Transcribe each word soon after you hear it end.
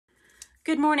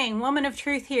Good morning, Woman of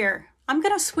Truth here. I'm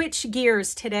going to switch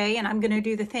gears today and I'm going to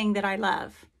do the thing that I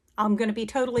love. I'm going to be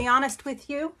totally honest with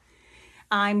you.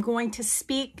 I'm going to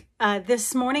speak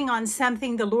this morning on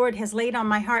something the Lord has laid on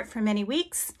my heart for many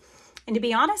weeks. And to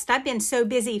be honest, I've been so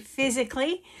busy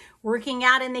physically, working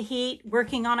out in the heat,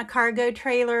 working on a cargo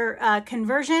trailer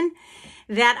conversion,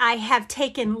 that I have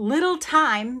taken little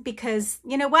time because,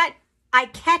 you know what? I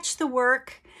catch the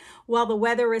work while the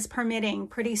weather is permitting.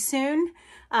 Pretty soon,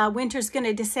 winter's going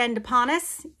to descend upon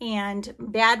us and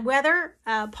bad weather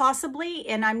possibly,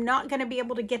 and I'm not going to be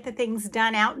able to get the things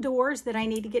done outdoors that I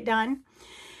need to get done.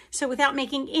 So without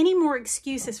making any more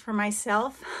excuses for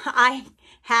myself, I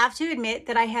have to admit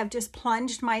that I have just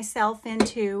plunged myself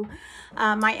into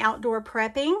my outdoor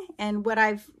prepping and what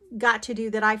I've got to do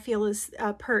that I feel is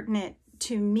pertinent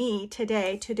to me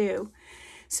today to do.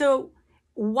 So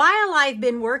while I've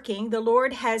been working, the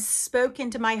Lord has spoken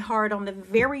to my heart on the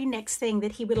very next thing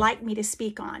that he would like me to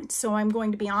speak on. So I'm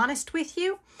going to be honest with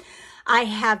you. I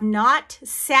have not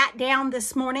sat down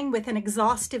this morning with an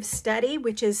exhaustive study,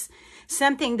 which is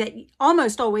something that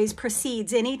almost always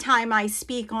precedes any time I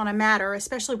speak on a matter,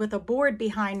 especially with a board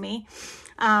behind me.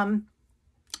 I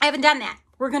haven't done that.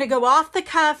 We're going to go off the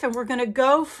cuff and we're going to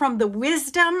go from the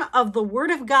wisdom of the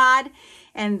Word of God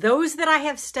and those that I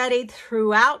have studied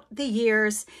throughout the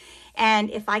years. And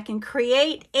if I can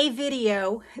create a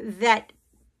video that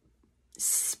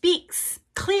speaks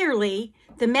clearly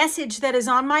the message that is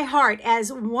on my heart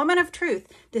as woman of truth,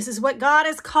 this is what God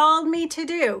has called me to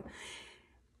do.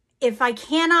 If I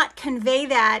cannot convey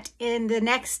that in the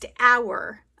next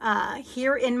hour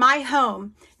here in my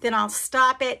home, then I'll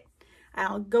stop it.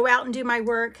 I'll go out and do my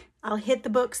work. I'll hit the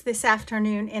books this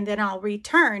afternoon, and then I'll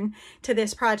return to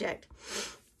this project.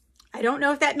 I don't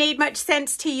know if that made much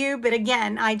sense to you, but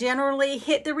again, I generally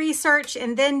hit the research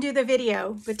and then do the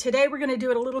video. But today we're going to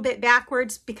do it a little bit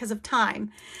backwards because of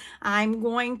time. I'm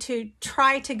going to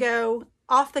try to go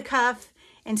off the cuff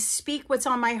and speak what's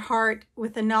on my heart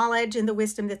with the knowledge and the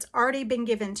wisdom that's already been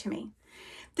given to me.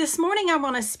 This morning I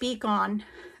want to speak on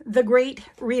the great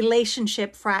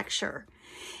relationship fracture.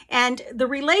 And the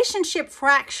relationship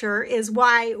fracture is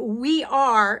why we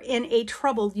are in a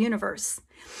troubled universe.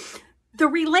 The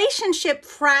relationship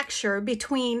fracture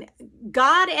between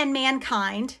God and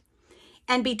mankind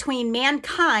between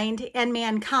mankind and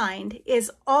mankind is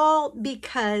all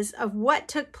because of what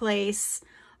took place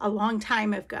a long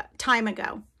time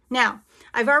ago. Now,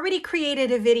 I've already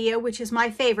created a video, which is my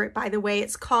favorite, by the way.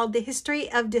 It's called The History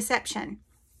of Deception.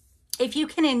 If you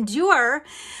can endure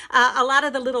a lot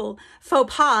of the little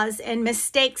faux pas and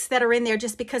mistakes that are in there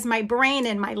just because my brain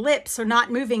and my lips are not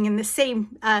moving in the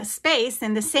same space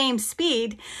and the same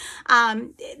speed,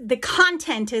 the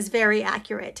content is very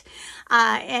accurate.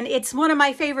 And it's one of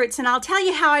my favorites. And I'll tell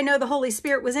you how I know the Holy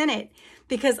Spirit was in it,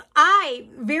 because I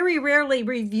very rarely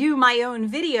review my own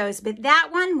videos. But that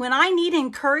one, when I need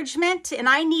encouragement and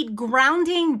I need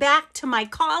grounding back to my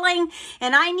calling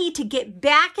and I need to get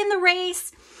back in the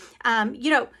race,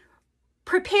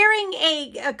 preparing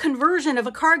a conversion of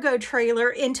a cargo trailer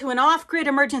into an off-grid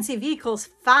emergency vehicle is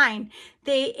fine.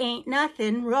 They ain't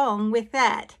nothing wrong with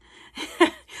that.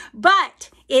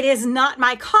 But it is not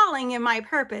my calling and my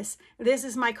purpose. This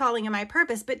is my calling and my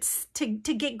purpose. But to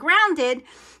get grounded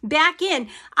back in,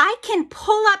 I can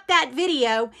pull up that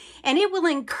video and it will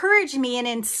encourage me and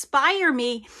inspire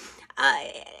me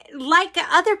like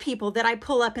other people that I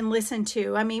pull up and listen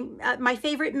to. I mean, my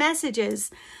favorite messages,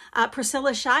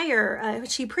 Priscilla Shirer,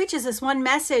 she preaches this one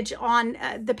message on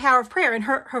the power of prayer. And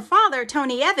her father,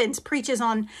 Tony Evans, preaches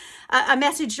on a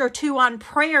message or two on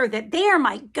prayer that they are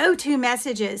my go-to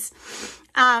messages.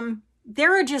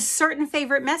 There are just certain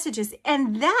favorite messages.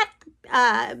 And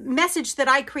that message that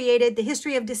I created, The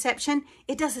History of Deception,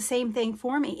 it does the same thing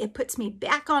for me. It puts me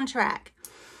back on track.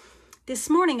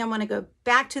 This morning, I want to go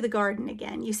back to the garden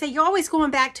again. You say, you're always going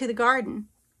back to the garden.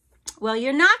 Well,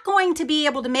 you're not going to be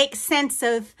able to make sense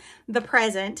of the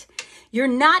present. You're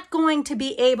not going to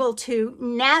be able to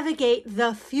navigate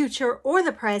the future or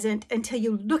the present until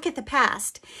you look at the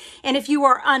past. And if you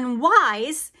are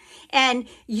unwise and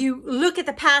you look at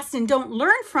the past and don't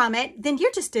learn from it, then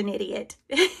you're just an idiot.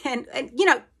 and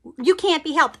you can't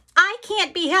be helped. I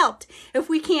can't be helped if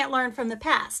we can't learn from the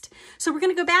past. So we're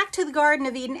going to go back to the Garden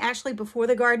of Eden, actually before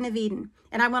the Garden of Eden.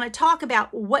 And I want to talk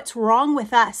about what's wrong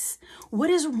with us.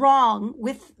 What is wrong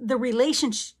with the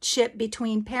relationship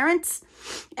between parents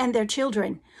and their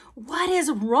children? What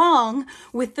is wrong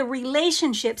with the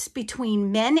relationships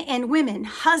between men and women,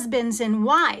 husbands and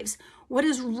wives? What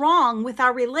is wrong with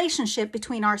our relationship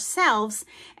between ourselves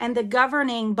and the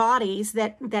governing bodies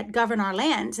that govern our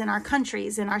lands and our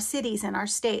countries and our cities and our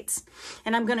states?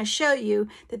 And I'm going to show you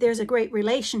that there's a great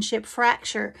relationship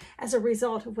fracture as a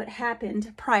result of what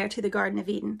happened prior to the Garden of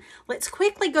Eden. Let's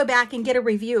quickly go back and get a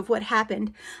review of what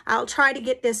happened. I'll try to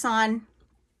get this on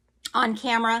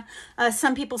camera.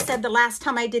 Some people said the last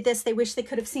time I did this, they wish they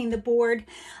could have seen the board.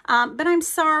 But I'm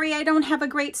sorry, I don't have a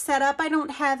great setup. I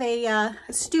don't have a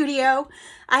studio.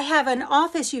 I have an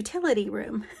office utility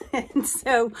room. And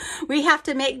so we have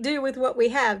to make do with what we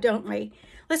have, don't we?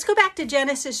 Let's go back to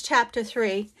Genesis chapter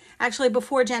 3. Actually,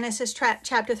 before Genesis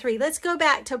chapter 3, let's go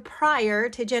back to prior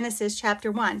to Genesis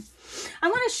chapter 1. I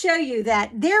want to show you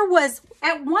that there was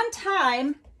at one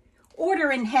time order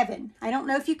in heaven. I don't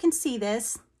know if you can see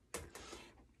this.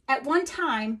 At one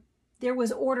time, there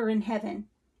was order in heaven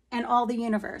and all the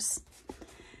universe.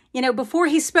 You know, before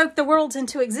he spoke the worlds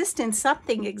into existence,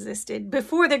 something existed.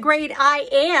 Before the great I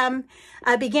Am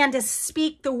began to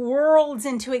speak the worlds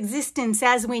into existence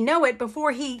as we know it,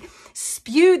 before he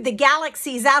spewed the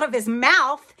galaxies out of his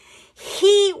mouth,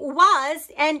 he was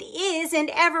and is and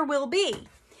ever will be.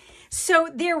 So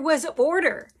there was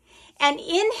order. And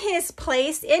in his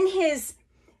place, in his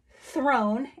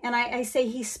throne, and I say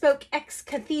he spoke ex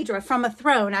cathedra, from a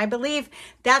throne. I believe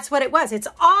that's what it was. It's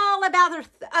all about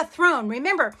a throne.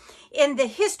 Remember, in the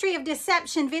History of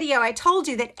Deception video, I told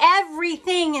you that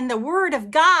everything in the Word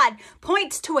of God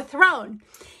points to a throne.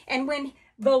 And when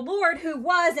the Lord, who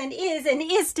was and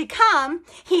is to come,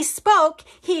 he spoke,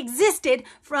 he existed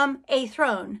from a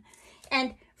throne.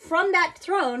 And from that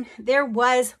throne, there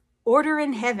was order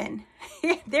in heaven.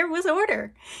 There was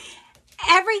order.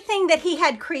 Everything that he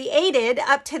had created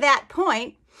up to that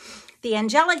point, the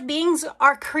angelic beings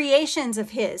are creations of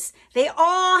his. They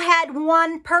all had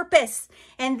one purpose,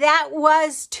 and that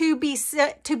was to be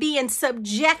in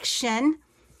subjection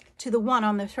to the one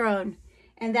on the throne,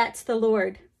 and that's the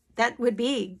Lord. That would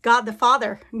be God the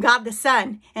Father, God the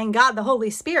Son, and God the Holy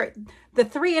Spirit. The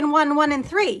 3 in 1, 1 in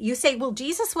 3. You say, well,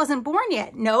 Jesus wasn't born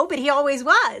yet. No, but he always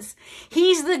was.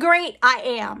 He's the great I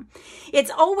Am.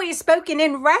 It's always spoken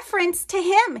in reference to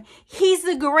him. He's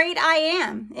the great I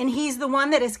Am, and he's the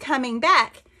one that is coming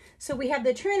back. So we have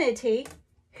the Trinity,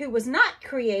 who was not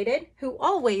created, who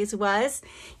always was.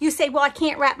 You say, well, I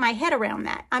can't wrap my head around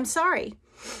that. I'm sorry.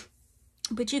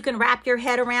 But you can wrap your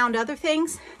head around other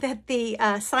things that the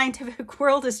scientific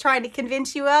world is trying to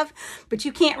convince you of, but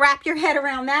you can't wrap your head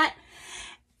around that.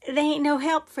 They ain't no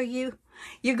help for you.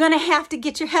 You're going to have to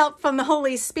get your help from the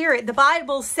Holy Spirit. The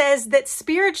Bible says that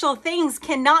spiritual things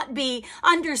cannot be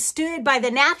understood by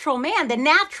the natural man. The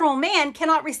natural man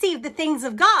cannot receive the things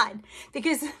of God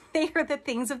because they are the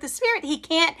things of the Spirit. He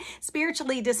can't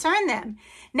spiritually discern them.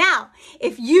 Now,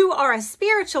 if you are a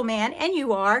spiritual man, and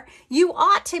you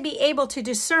ought to be able to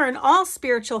discern all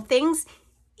spiritual things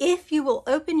if you will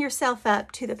open yourself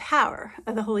up to the power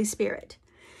of the Holy Spirit.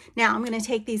 Now, I'm going to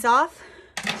take these off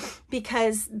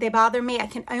because they bother me.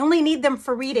 I only need them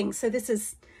for reading. So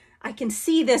I can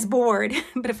see this board,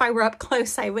 but if I were up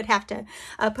close, I would have to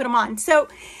put them on. So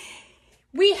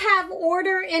we have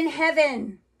order in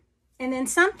heaven, and then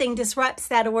something disrupts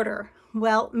that order.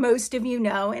 Well, most of you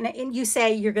know, and you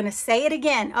say, you're going to say it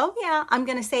again. Oh yeah, I'm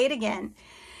going to say it again.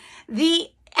 The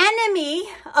enemy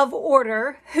of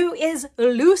order, who is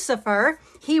Lucifer,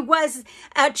 he was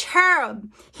a cherub.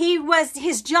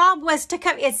 His job was to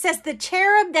cover. It says the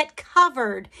cherub that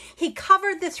covered. He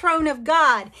covered the throne of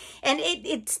God, and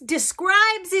it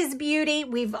describes his beauty.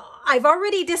 I've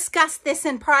already discussed this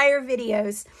in prior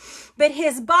videos, but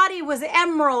his body was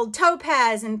emerald,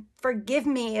 topaz, and forgive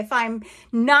me if I'm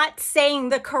not saying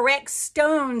the correct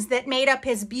stones that made up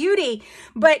his beauty,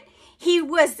 but he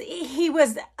was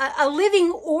a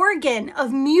living organ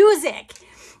of music,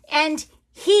 and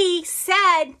he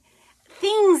said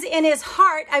things in his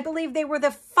heart. I believe they were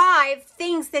the 5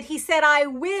 things that he said, I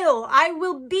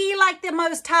will be like the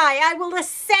Most High. I will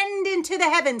ascend into the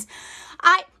heavens.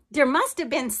 There must have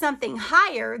been something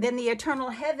higher than the eternal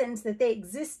heavens that they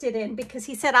existed in, because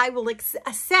he said, I will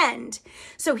ascend.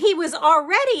 So he was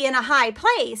already in a high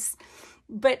place.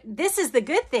 But this is the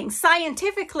good thing.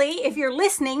 Scientifically, if you're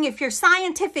listening, if your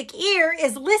scientific ear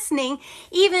is listening,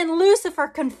 even Lucifer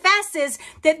confesses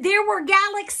that there were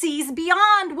galaxies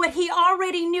beyond what he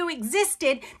already knew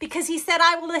existed, because he said,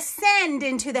 I will ascend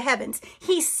into the heavens.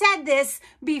 He said this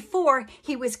before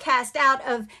he was cast out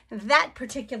of that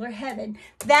particular heaven,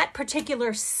 that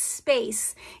particular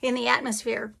space in the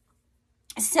atmosphere.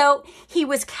 So he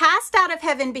was cast out of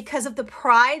heaven because of the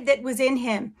pride that was in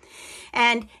him.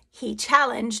 And he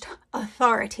challenged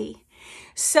authority.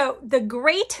 So the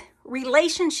great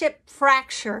relationship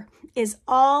fracture is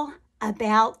all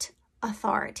about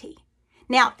authority.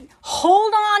 Now,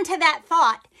 hold on to that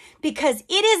thought, because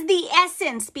it is the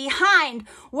essence behind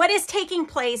what is taking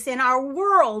place in our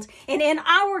world and in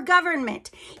our government.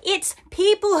 It's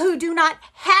people who do not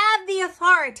have the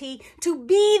authority to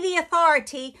be the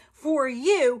authority for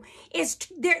you.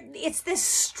 It's this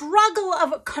struggle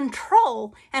of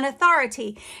control and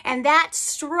authority, and that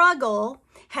struggle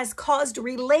has caused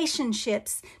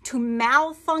relationships to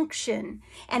malfunction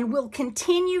and will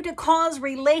continue to cause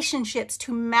relationships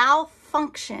to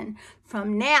malfunction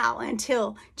from now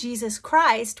until Jesus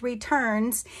Christ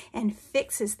returns and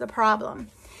fixes the problem.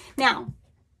 Now,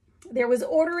 there was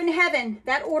order in heaven.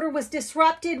 That order was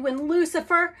disrupted when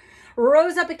Lucifer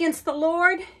rose up against the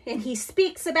Lord, and he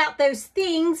speaks about those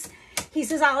things. He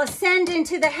says, I'll ascend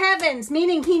into the heavens,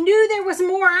 meaning he knew there was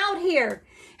more out here.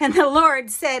 And the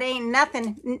Lord said, ain't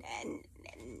nothing,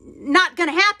 not going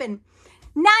to happen.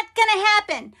 Not going to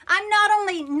happen. I'm not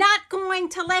only not going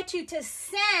to let you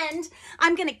descend,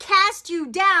 I'm going to cast you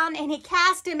down. And he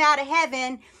cast him out of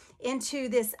heaven into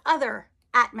this other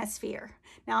atmosphere.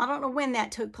 Now, I don't know when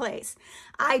that took place.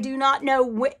 I do not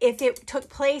know if it took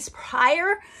place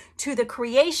prior to the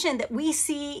creation that we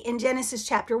see in Genesis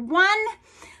chapter 1.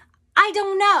 I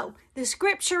don't know. The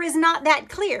scripture is not that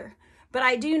clear. But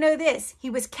I do know this. He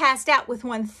was cast out with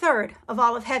 1/3 of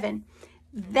all of heaven.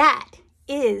 That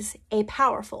is a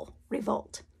powerful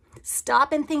revolt.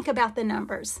 Stop and think about the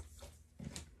numbers.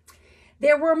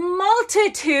 There were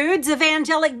multitudes of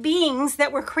angelic beings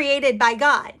that were created by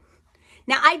God.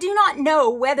 Now, I do not know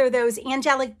whether those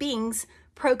angelic beings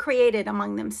procreated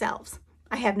among themselves.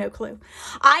 I have no clue.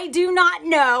 I do not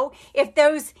know if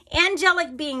those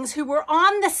angelic beings who were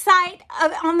on the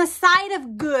side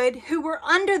of good, who were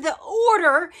under the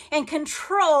order and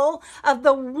control of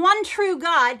the one true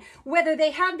God, whether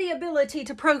they have the ability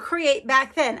to procreate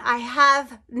back then. I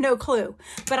have no clue.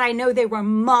 But I know there were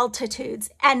multitudes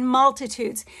and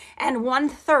multitudes, and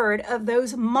 1/3 of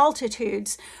those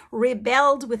multitudes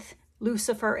rebelled with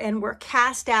Lucifer and were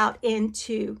cast out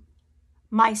into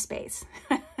MySpace.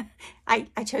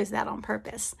 I chose that on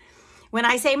purpose. When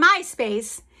I say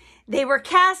MySpace, they were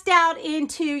cast out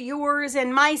into yours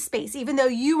and MySpace, even though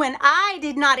you and I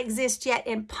did not exist yet,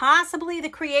 and possibly the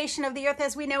creation of the earth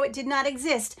as we know it did not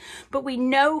exist. But we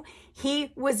know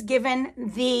he was given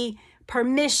the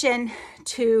permission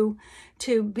to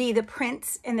be the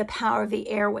prince and the power of the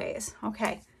airways.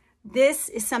 Okay, this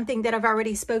is something that I've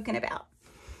already spoken about.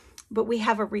 But we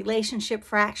have a relationship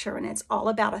fracture, and it's all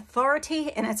about authority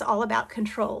and it's all about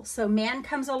control. So man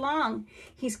comes along.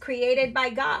 He's created by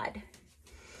God.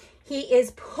 He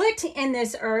is put in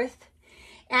this earth,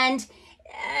 and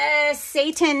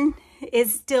Satan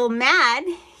is still mad.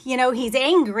 You know, he's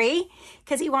angry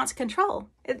because he wants control.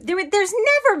 There's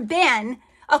never been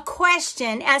a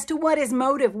question as to what his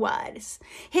motive was.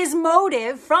 His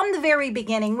motive from the very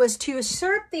beginning was to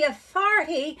usurp the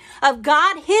authority of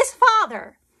God, his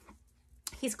Father.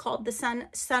 He's called the son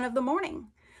of the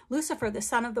morning. Lucifer, the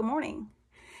son of the morning.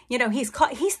 You know, he's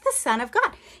the son of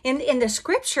God. In the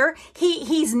scripture, he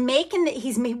was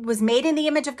made in the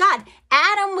image of God.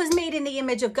 Adam was made in the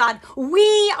image of God.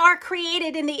 We are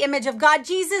created in the image of God.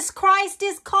 Jesus Christ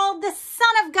is called the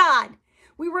Son of God.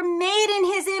 We were made in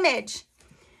his image.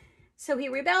 So he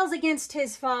rebels against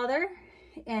his father,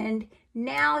 and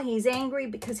now he's angry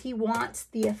because he wants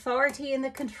the authority and the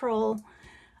control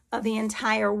of the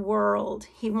entire world.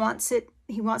 He wanted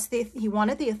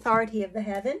the authority of the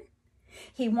heaven.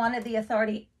 He wanted the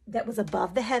authority that was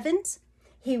above the heavens.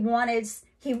 He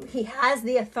has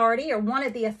the authority, or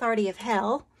wanted the authority of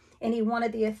hell, and he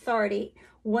wanted the authority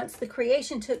once the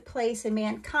creation took place and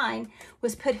mankind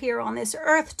was put here on this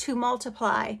earth to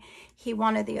multiply. He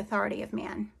wanted the authority of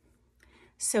man.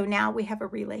 So now we have a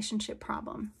relationship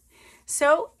problem.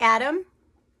 So Adam,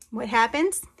 what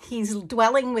happens? He's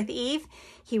dwelling with Eve.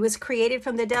 He was created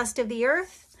from the dust of the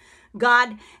earth.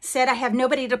 God said, I have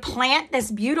nobody to plant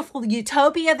this beautiful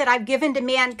utopia that I've given to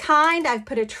mankind. I've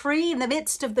put a tree in the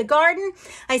midst of the garden.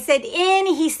 He said,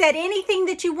 anything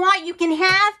that you want, you can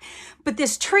have. But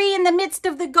this tree in the midst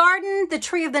of the garden, the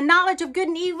tree of the knowledge of good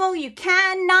and evil, you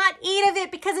cannot eat of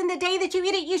it, because in the day that you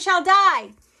eat it, you shall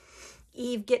die.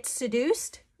 Eve gets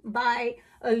seduced by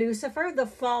Lucifer, the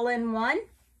fallen one.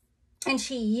 And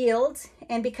she yields,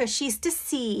 and because she's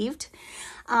deceived,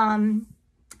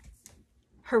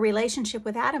 her relationship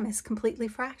with Adam is completely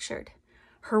fractured.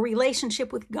 Her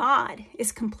relationship with God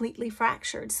is completely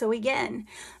fractured. So again,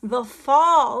 the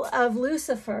fall of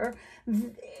Lucifer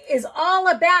is all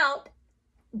about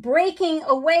breaking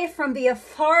away from the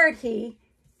authority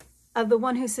of the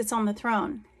one who sits on the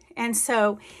throne. And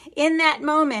so in that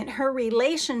moment, her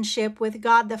relationship with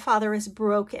God the Father is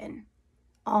broken.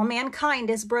 All mankind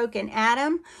is broken.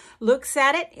 Adam looks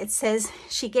at it. It says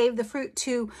she gave the fruit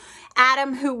to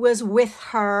Adam who was with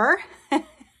her.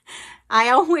 I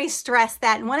always stress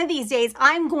that. And one of these days,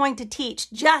 I'm going to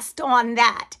teach just on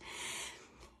that.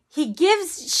 She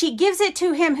gives it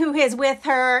to him who is with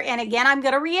her. And again, I'm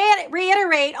going to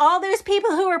reiterate all those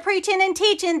people who are preaching and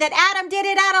teaching that Adam did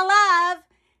it out of love.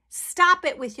 Stop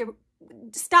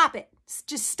it.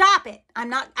 Just stop it.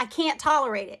 I can't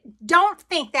tolerate it. Don't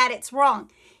think that it's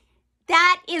wrong.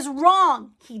 That is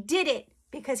wrong. He did it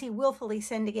because he willfully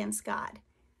sinned against God.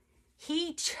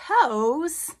 He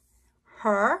chose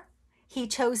her. He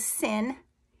chose sin.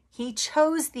 He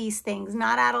chose these things,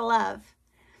 not out of love,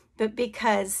 but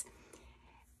because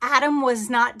Adam was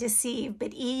not deceived,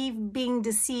 but Eve being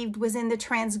deceived was in the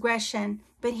transgression.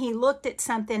 But he looked at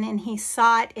something and he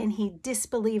saw it and he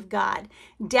disbelieved God.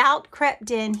 Doubt crept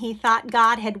in. He thought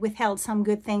God had withheld some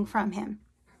good thing from him.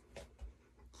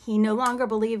 He no longer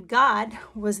believed God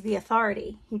was the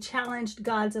authority. He challenged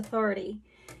God's authority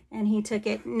and he took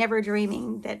it, never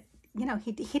dreaming that,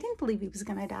 he didn't believe he was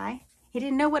going to die. He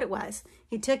didn't know what it was.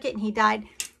 He took it and he died.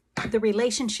 The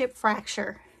relationship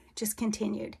fracture just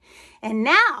continued. And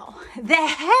now, the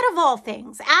head of all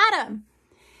things, Adam,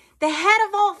 the head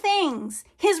of all things,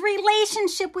 his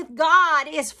relationship with God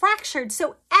is fractured.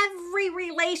 So every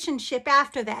relationship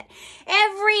after that,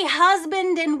 every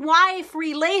husband and wife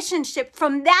relationship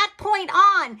from that point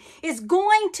on is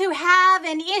going to have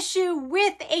an issue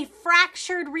with a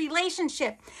fractured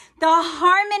relationship. The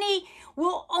harmony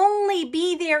will only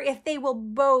be there if they will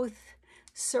both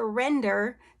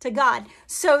surrender to God.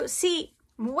 So see,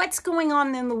 what's going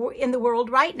on in the world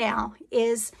right now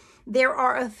is there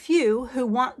are a few who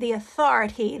want the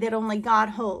authority that only God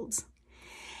holds.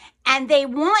 And they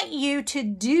want you to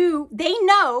do, they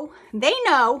know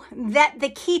that the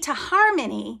key to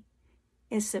harmony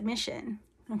is submission,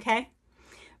 okay?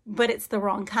 But it's the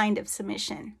wrong kind of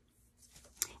submission.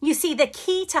 You see, the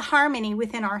key to harmony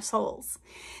within our souls,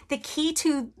 the key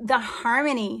to the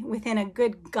harmony within a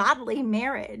good godly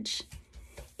marriage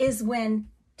is when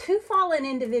two fallen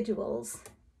individuals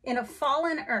in a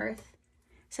fallen earth,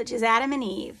 such as Adam and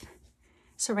Eve,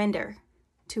 surrender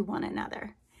to one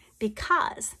another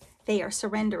because they are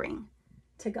surrendering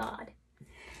to God.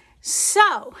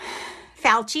 So,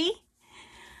 Fauci,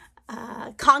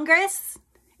 Congress,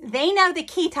 they know the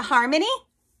key to harmony.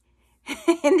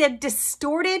 And the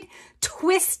distorted,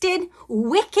 twisted,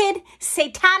 wicked,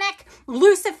 satanic,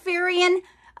 Luciferian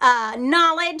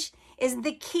knowledge is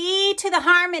the key to the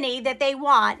harmony that they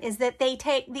want, is that they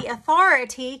take the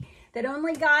authority that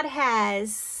only God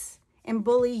has and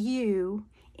bully you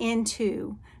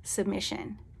into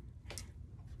submission.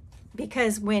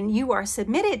 Because when you are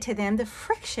submitted to them, the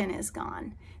friction is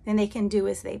gone. Then they can do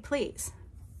as they please.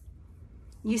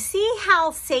 You see how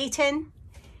Satan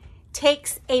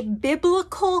takes a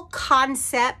biblical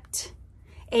concept,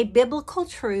 a biblical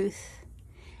truth,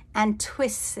 and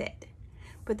twists it.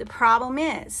 But the problem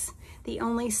is, the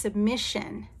only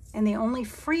submission and the only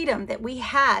freedom that we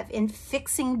have in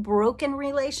fixing broken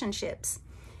relationships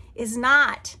is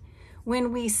not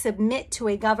when we submit to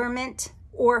a government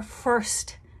or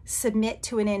first submit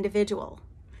to an individual.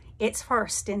 It's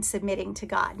first in submitting to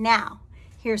God. Now,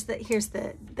 here's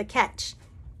the catch.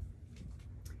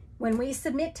 When we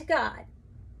submit to God,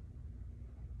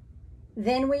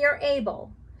 then we are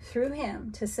able, through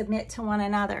Him, to submit to one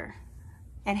another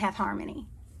and have harmony.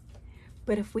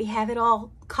 But if we have it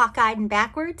all cockeyed and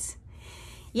backwards,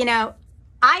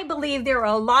 I believe there are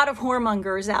a lot of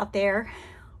whoremongers out there,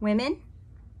 women,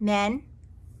 men,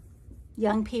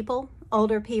 young people,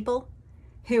 older people,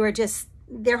 who are just,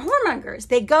 they're whoremongers.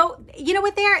 They go, you know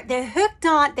what they are? They're hooked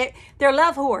on, they're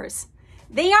love whores.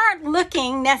 They aren't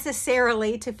looking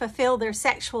necessarily to fulfill their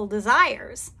sexual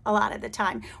desires a lot of the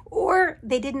time, or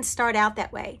they didn't start out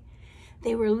that way.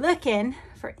 They were looking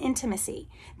for intimacy.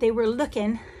 They were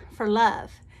looking for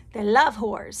love. They're love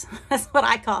whores. That's what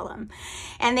I call them.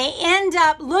 And they end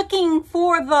up looking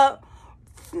for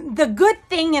the good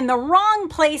thing in the wrong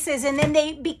places, and then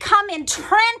they become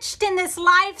entrenched in this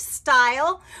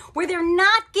lifestyle where they're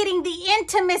not getting the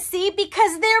intimacy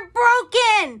because they're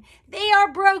broken. They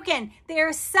are broken. They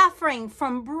are suffering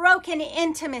from broken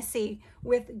intimacy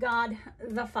with God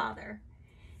the Father.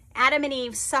 Adam and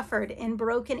Eve suffered in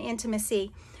broken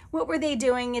intimacy. What were they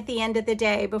doing at the end of the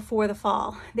day before the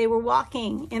fall? They were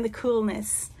walking in the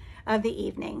coolness of the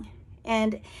evening,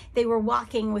 and they were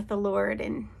walking with the Lord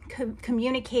and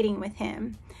communicating with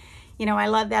Him. You know, I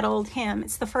love that old hymn.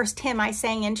 It's the first hymn I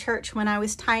sang in church when I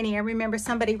was tiny. I remember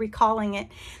somebody recalling it.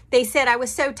 They said I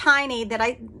was so tiny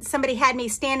that somebody had me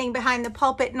standing behind the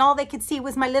pulpit and all they could see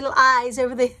was my little eyes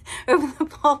over the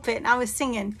pulpit, and I was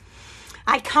singing.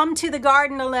 I come to the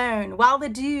garden alone while the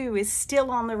dew is still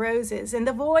on the roses, and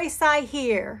the voice I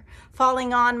hear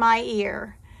falling on my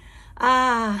ear,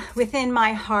 within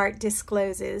my heart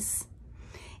discloses.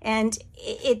 And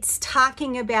it's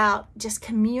talking about just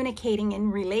communicating in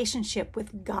relationship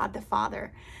with God the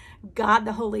Father, God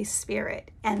the Holy Spirit.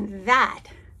 And that,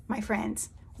 my friends,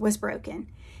 was broken.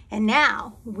 And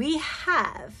now we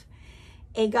have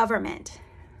a government,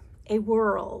 a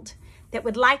world that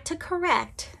would like to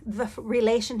correct the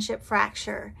relationship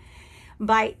fracture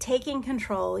by taking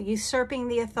control, usurping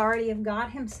the authority of God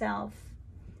himself,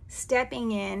 stepping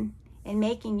in and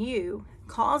making you,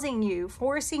 causing you,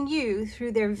 forcing you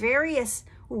through their various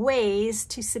ways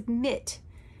to submit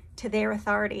to their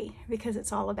authority, because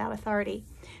it's all about authority.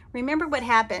 Remember what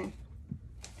happened.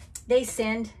 They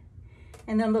sinned,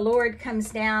 and then the Lord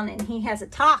comes down and he has a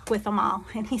talk with them all,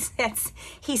 and he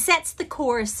sets the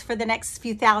course for the next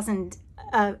few thousands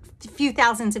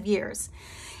of years.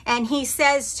 And he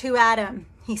says to Adam,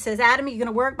 Adam, you're going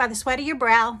to work by the sweat of your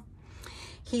brow.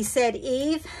 He said,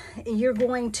 Eve, you're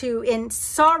going to, in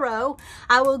sorrow,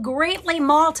 I will greatly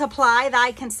multiply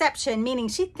thy conception, meaning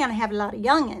she's going to have a lot of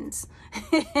youngins,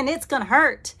 and it's going to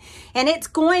hurt, and it's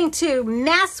going to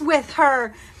mess with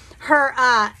her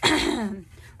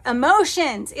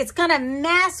emotions. It's going to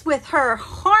mess with her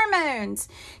hormones.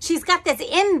 She's got this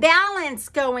imbalance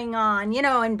going on, you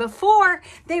know, and before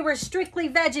they were strictly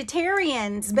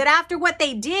vegetarians, but after what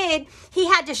they did, he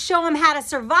had to show them how to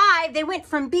survive. They went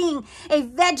from being a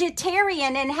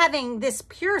vegetarian and having this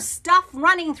pure stuff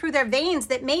running through their veins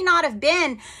that may not have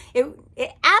been,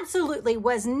 it absolutely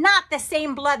was not the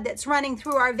same blood that's running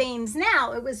through our veins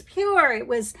now. It was pure. It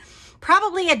was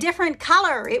probably a different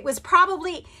color. It was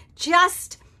probably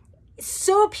just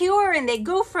so pure, and they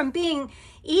go from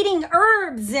eating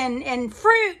herbs and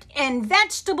fruit and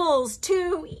vegetables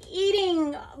to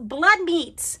eating blood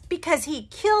meats, because he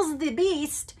kills the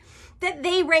beast that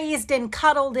they raised and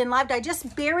cuddled and loved. I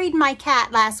just buried my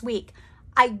cat last week.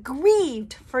 I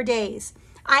grieved for days.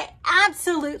 I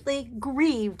absolutely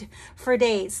grieved for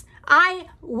days. I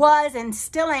was and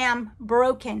still am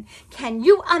broken. Can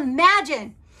you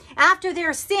imagine? After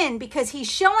their sin, because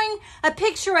he's showing a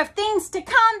picture of things to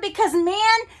come, because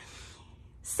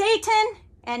Satan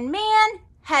and man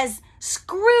has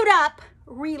screwed up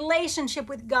relationship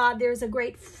with God. There's a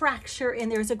great fracture and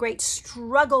there's a great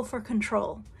struggle for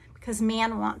control, because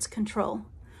man wants control.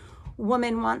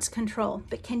 Woman wants control.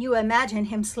 But can you imagine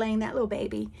him slaying that little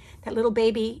baby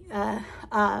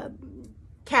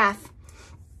calf?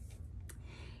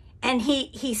 And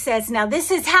he says, now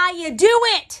this is how you do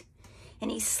it. And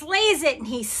he slays it and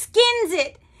he skins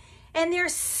it. And they're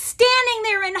standing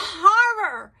there in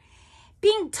horror,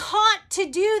 being taught to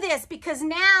do this, because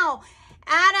now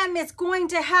Adam is going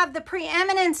to have the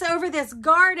preeminence over this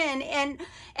garden, and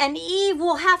Eve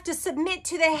will have to submit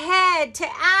to the head, to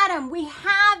Adam. We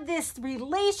have this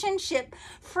relationship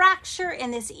fracture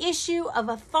and this issue of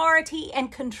authority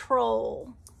and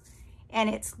control. And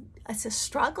it's a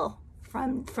struggle.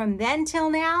 From then till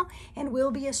now, and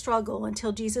will be a struggle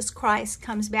until Jesus Christ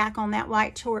comes back on that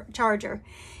white charger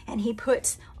and he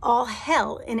puts all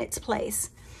hell in its place.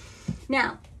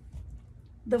 Now,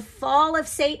 the fall of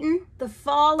Satan, the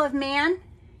fall of man,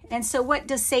 and so what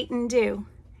does Satan do?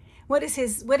 What is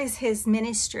his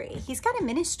ministry? He's got a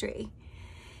ministry.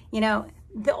 You know,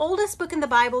 the oldest book in the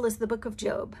Bible is the book of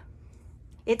Job.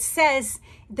 It says,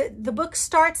 the book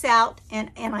starts out, and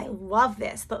I love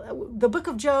this. The book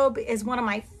of Job is one of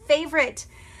my favorite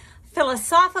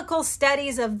philosophical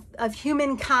studies of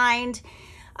humankind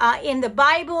in the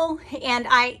Bible. And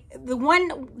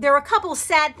there are a couple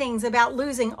sad things about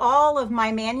losing all of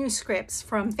my manuscripts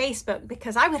from Facebook,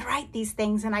 because I would write these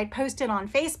things and I'd post it on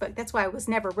Facebook. That's why I was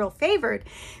never real favored,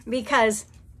 because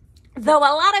though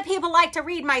a lot of people like to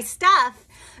read my stuff,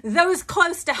 those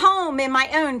close to home in my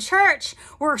own church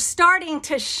were starting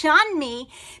to shun me,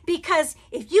 because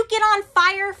if you get on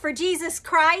fire for Jesus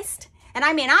Christ, and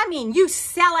I mean you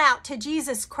sell out to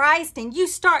Jesus Christ and you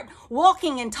start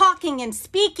walking and talking and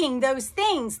speaking those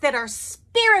things that are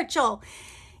spiritual,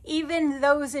 even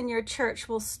those in your church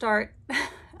will start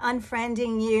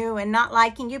unfriending you and not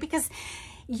liking you, because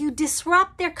you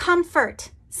disrupt their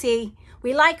comfort. See,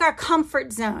 we like our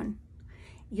comfort zone.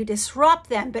 You disrupt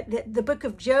them. But the book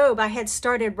of Job, I had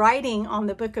started writing on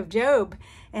the book of Job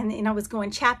And I was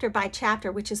going chapter by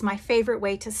chapter, which is my favorite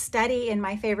way to study and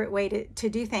my favorite way to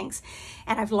do things.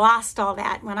 And I've lost all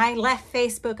that. When I left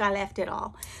Facebook, I left it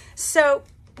all. So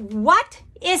what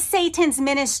is Satan's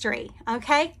ministry?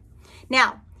 Okay.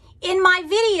 Now, in my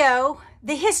video,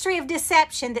 The History of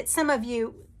Deception, that some of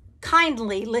you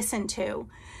kindly listened to,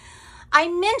 I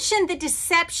mentioned the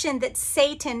deception that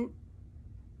Satan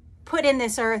put in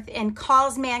this earth and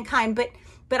caused mankind.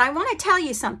 But I want to tell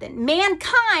you something.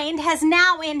 Mankind has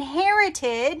now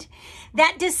inherited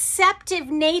that deceptive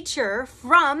nature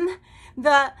from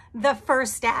the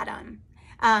first Adam.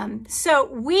 So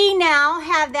we now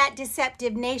have that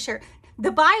deceptive nature.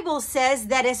 The Bible says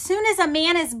that as soon as a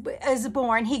man is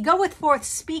born, he goeth forth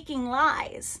speaking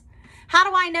lies. How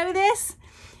do I know this?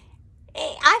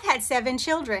 I've had 7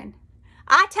 children.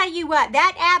 I tell you what,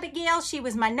 that Abigail, she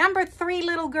was my number 3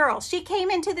 little girl. She came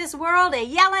into this world a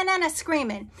yelling and a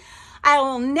screaming. I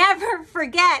will never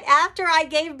forget, after I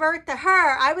gave birth to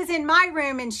her, I was in my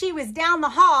room and she was down the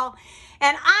hall,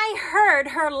 and I heard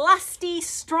her lusty,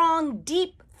 strong,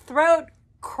 deep throat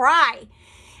cry.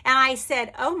 And I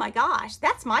said, oh my gosh,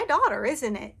 that's my daughter,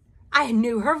 isn't it? I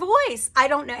knew her voice. I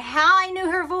don't know how I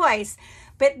knew her voice,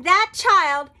 but that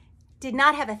child did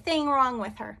not have a thing wrong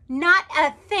with her. Not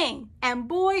a thing. And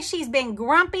boy, she's been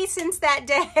grumpy since that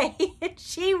day.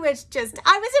 She was just,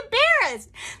 I was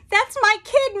embarrassed. That's my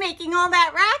kid making all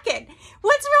that racket.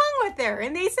 What's wrong with her?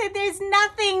 And they said, there's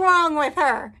nothing wrong with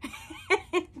her.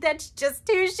 That's just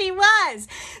who she was.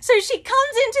 So she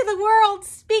comes into the world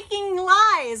speaking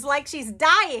lies like she's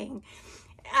dying.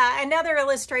 Another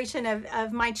illustration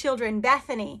of my children,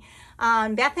 Bethany.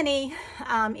 Bethany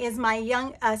is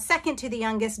my second to the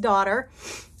youngest daughter.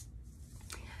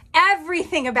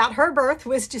 Everything about her birth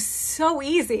was just so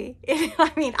easy.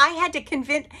 I mean, I had to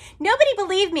convince, nobody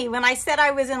believed me when I said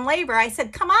I was in labor. I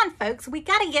said, come on, folks, we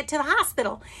got to get to the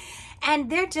hospital.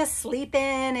 And they're just sleeping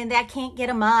and I can't get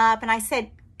them up. And I said,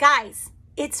 guys,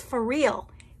 it's for real.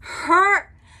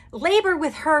 Her labor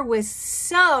with her was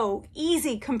so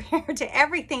easy compared to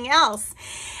everything else.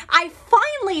 I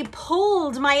finally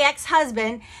pulled my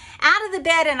ex-husband out of the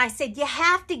bed and I said, you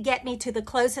have to get me to the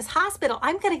closest hospital.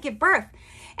 I'm going to give birth.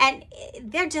 And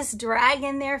they're just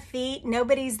dragging their feet.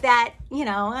 Nobody's that, you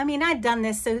know, I mean, I've done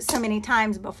this so many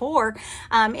times before.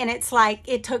 And it's like,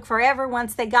 it took forever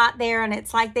once they got there. And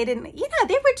it's like they didn't, you know,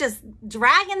 they were just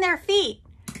dragging their feet.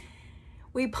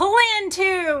 We pull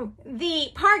into the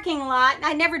parking lot.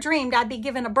 I never dreamed I'd be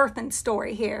given a birthing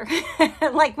story here.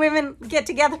 Like women get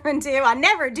together and do. I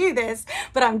never do this,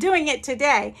 but I'm doing it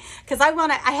today because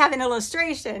I have an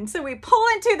illustration. So we pull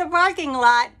into the parking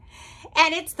lot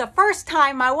and it's the first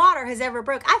time my water has ever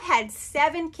broke. I've had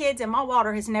 7 kids and my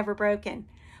water has never broken.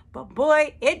 But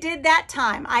boy, it did that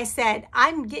time. I said,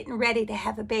 I'm getting ready to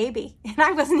have a baby. And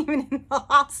I wasn't even in the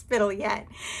hospital yet.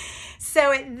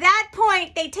 So at that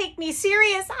point, they take me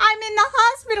serious. I'm in the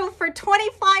hospital for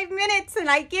 25 minutes and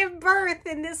I give birth,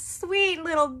 and this sweet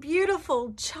little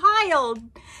beautiful child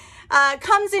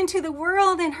comes into the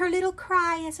world, and her little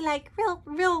cry is like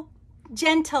real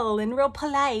gentle and real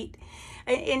polite.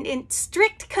 In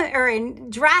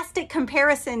drastic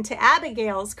comparison to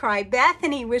Abigail's cry,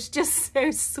 Bethany was just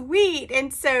so sweet.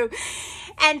 And so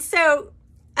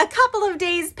a couple of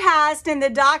days passed, and the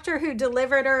doctor who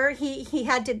delivered her, he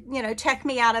had to, you know, check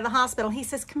me out of the hospital. He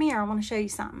says, come here, I want to show you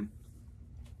something.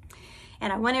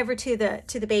 And I went over to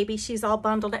the baby. She's all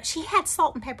bundled up. She had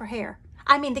salt and pepper hair.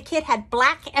 I mean, the kid had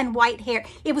black and white hair.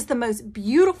 It was the most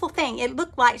beautiful thing. It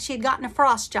looked like she had gotten a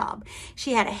frost job.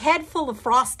 She had a head full of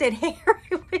frosted hair.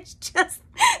 It was just,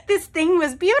 this thing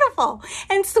was beautiful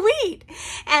and sweet.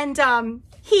 And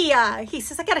he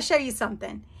says, I got to show you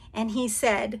something. And he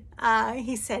said,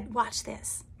 watch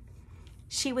this.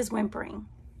 She was whimpering,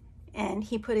 and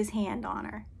he put his hand on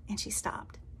her, and she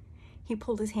stopped. He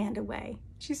pulled his hand away.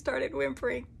 She started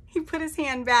whimpering. He put his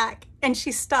hand back, and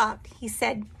she stopped. He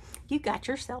said, you got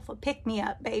yourself a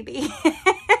pick-me-up, baby. And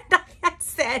I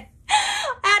said,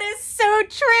 that is so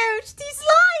true. She's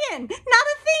lying. Not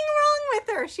a thing wrong with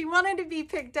her. She wanted to be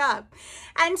picked up.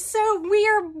 And so we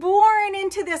are born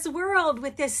into this world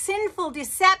with this sinful,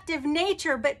 deceptive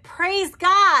nature, but praise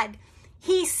God,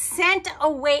 he sent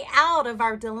a way out of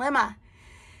our dilemma.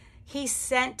 He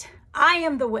sent, I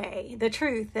am the way, the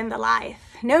truth, and the life.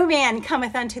 No man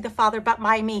cometh unto the Father but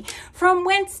by me. From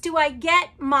whence do I get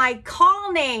my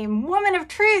call name, Woman of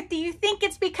Truth? Do you think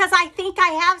it's because I think I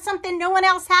have something no one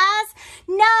else has?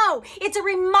 No, it's a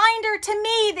reminder to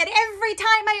me that every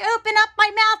time I open up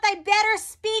my mouth, I better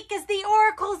speak as the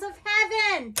oracles of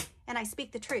heaven. And I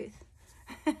speak the truth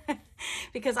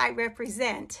because I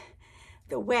represent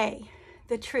the way,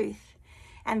 the truth,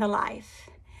 and the life.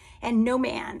 and no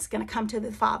man's going to come to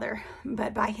the Father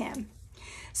but by him.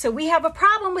 So we have a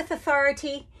problem with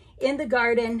authority in the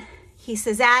garden. He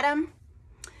says, Adam,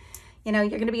 you know,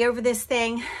 you're going to be over this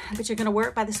thing, but you're going to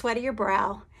work by the sweat of your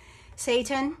brow.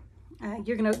 Satan,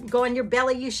 you're going to go on your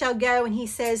belly, you shall go. And he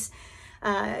says,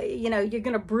 you know, you're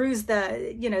going to bruise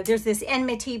the, you know, there's this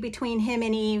enmity between him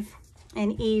and Eve.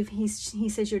 And Eve, he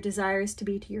says, your desire is to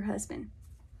be to your husband.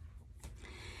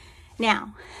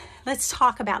 Now, let's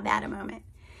talk about that a moment.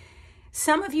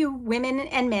 Some of you women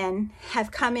and men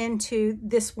have come into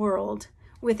this world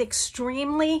with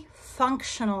extremely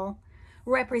functional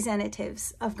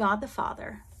representatives of God the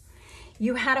Father.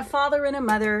 You had a father and a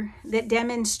mother that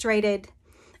demonstrated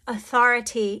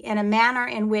authority in a manner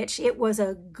in which it was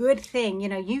a good thing. You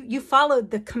know, you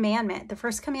followed the commandment, the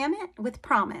first commandment with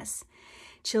promise.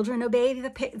 Children, obey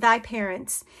thy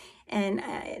parents, and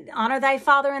honor thy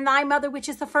father and thy mother, which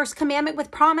is the first commandment, with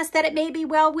promise that it may be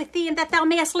well with thee and that thou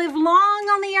mayest live long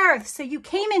on the earth. So you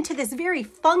came into this very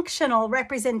functional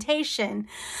representation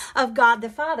of God the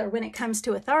Father when it comes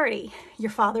to authority.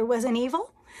 Your father wasn't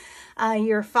evil.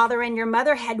 Your father and your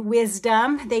mother had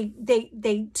wisdom.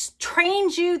 They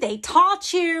trained you, they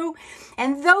taught you,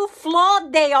 and though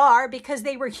flawed they are because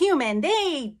they were human,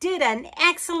 they did an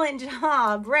excellent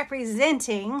job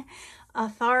representing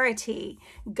authority,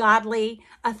 godly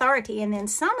authority. And then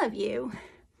some of you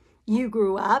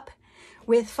grew up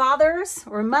with fathers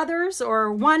or mothers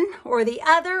or one or the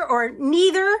other or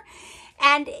neither,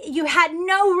 and you had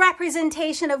no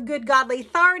representation of good godly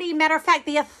authority. Matter of fact,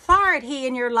 the authority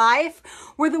in your life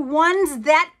were the ones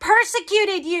that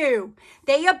persecuted you.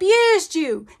 They abused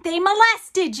you. They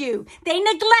molested you. They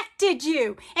neglected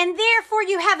you. And therefore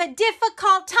you have a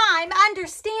difficult time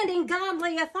understanding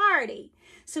godly authority.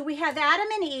 So we have Adam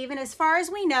and Eve, and as far as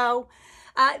we know,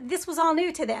 this was all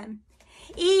new to them.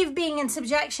 Eve being in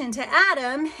subjection to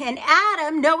Adam, and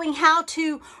Adam knowing how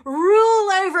to rule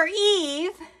over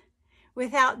Eve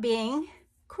without being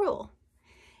cruel,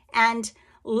 and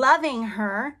loving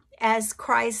her as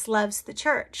Christ loves the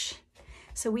church.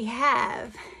 So we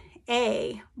have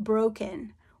a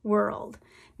broken world.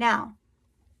 Now,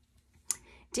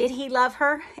 did he love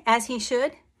her as he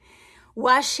should?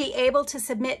 Was she able to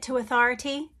submit to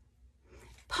authority?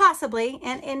 Possibly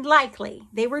and likely.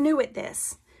 They were new at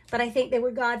this, but I think they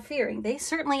were God-fearing. They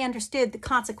certainly understood the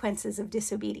consequences of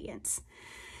disobedience.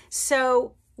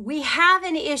 So we have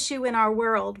an issue in our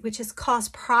world which has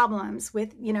caused problems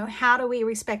with, you know, how do we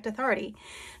respect authority?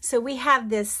 So we have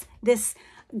this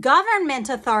government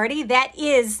authority that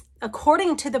is,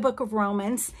 according to the book of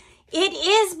Romans, it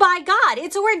is by God.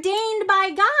 It's ordained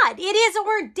by God. It is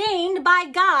ordained by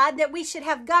God that we should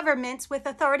have governments with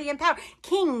authority and power,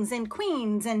 kings and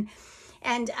queens, and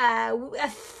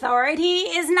authority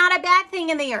is not a bad thing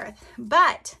in the earth.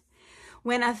 But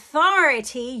when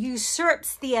authority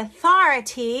usurps the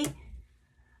authority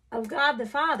of God the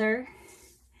Father,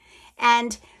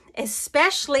 and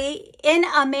especially in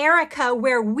America,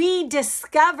 where we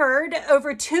discovered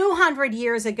over 200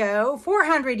 years ago,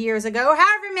 400 years ago,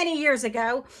 however many years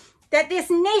ago, that this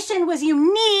nation was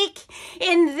unique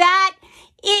in that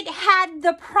it had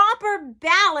the proper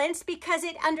balance because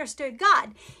it understood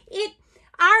God.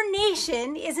 Our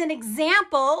nation is an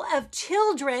example of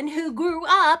children who grew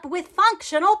up with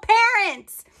functional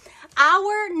parents.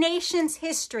 Our nation's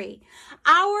history,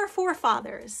 our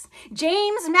forefathers,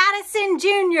 James Madison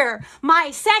Jr.,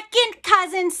 my second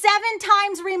cousin, 7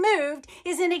 times removed,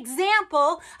 is an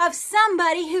example of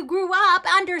somebody who grew up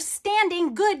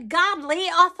understanding good godly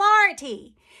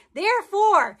authority.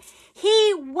 Therefore,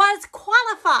 he was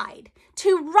qualified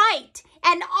to write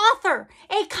and author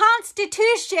a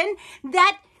constitution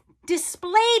that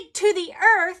displayed to the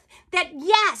earth that,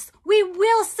 yes, we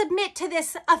will submit to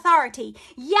this authority.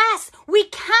 Yes, we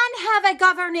can have a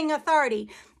governing authority,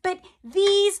 but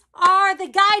these are the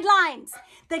guidelines.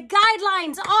 The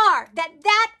guidelines are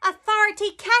that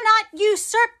authority cannot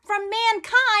usurp from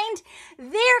mankind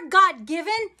their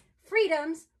God-given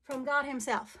freedoms from God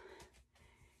himself.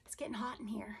 It's getting hot in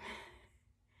here.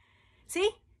 See?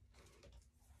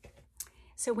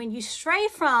 So when you stray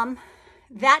from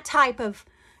that type of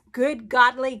good,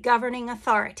 godly, governing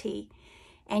authority,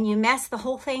 and you mess the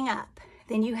whole thing up,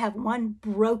 then you have one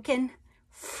broken,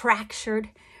 fractured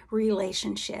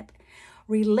relationship.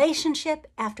 Relationship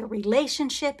after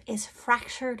relationship is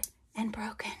fractured and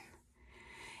broken.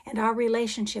 And our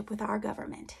relationship with our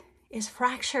government is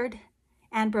fractured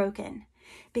and broken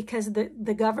because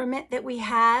the government that we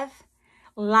have,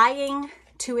 lying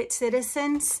to its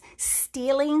citizens,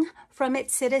 stealing from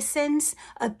its citizens,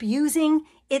 abusing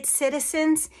its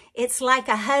citizens. It's like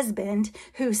a husband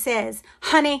who says,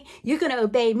 honey, you're going to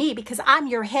obey me because I'm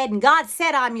your head and God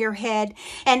said I'm your head.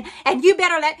 And you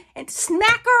better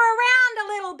smack her around a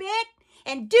little bit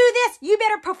and do this. You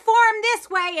better perform this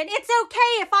way. And it's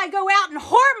okay if I go out and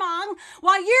whoremong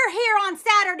while you're here on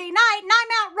Saturday night and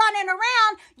I'm out running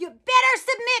around. You better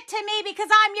submit to me because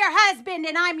I'm your husband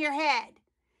and I'm your head.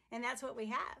 And that's what we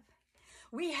have.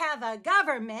 We have a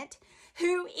government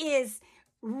who is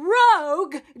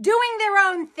rogue, doing their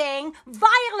own thing,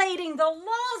 violating the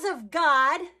laws of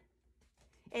God,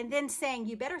 and then saying,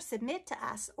 you better submit to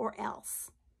us or else.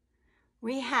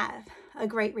 We have a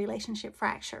great relationship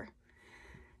fracture.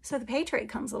 So the patriot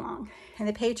comes along, and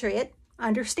the patriot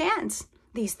understands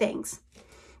these things.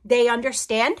 They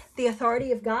understand the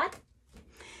authority of God.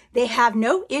 They have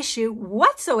no issue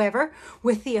whatsoever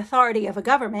with the authority of a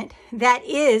government that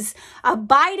is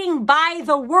abiding by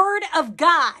the word of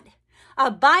God.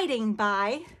 Abiding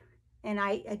by, and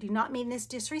I do not mean this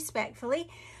disrespectfully,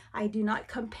 I do not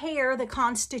compare the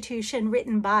Constitution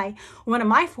written by one of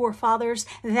my forefathers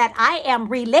that I am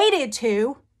related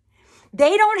to.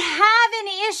 They don't have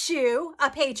an issue, a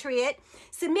patriot,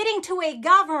 submitting to a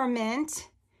government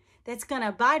that's going to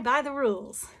abide by the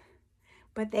rules.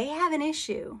 But they have an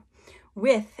issue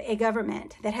with a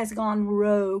government that has gone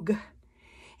rogue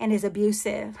and is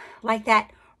abusive, like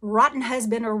that rotten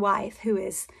husband or wife who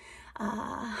is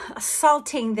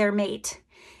assaulting their mate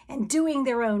and doing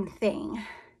their own thing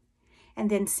and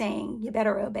then saying, you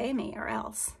better obey me or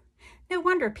else. No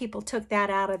wonder people took that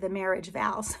out of the marriage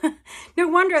vows. No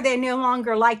wonder they no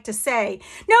longer like to say,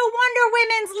 no wonder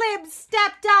women's libs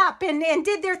stepped up and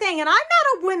did their thing. And I'm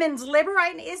not a women's libber.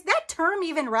 Is that term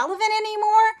even relevant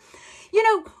anymore? You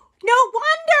know, no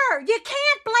wonder. You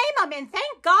can't blame them. And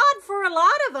thank God for a lot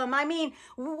of them. I mean,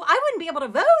 I wouldn't be able to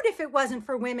vote if it wasn't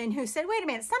for women who said, wait a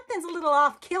minute, something's a little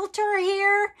off kilter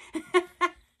here.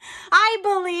 I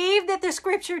believe that the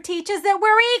scripture teaches that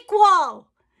we're equal.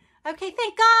 Okay,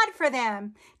 thank God for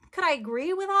them. Could I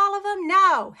agree with all of them?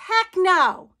 No. Heck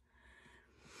no.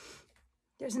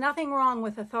 There's nothing wrong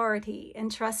with authority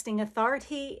and trusting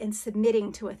authority and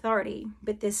submitting to authority.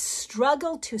 But this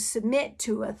struggle to submit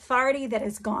to authority that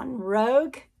has gone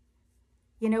rogue,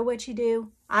 you know what you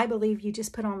do? I believe you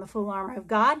just put on the full armor of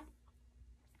God.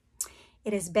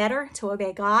 It is better to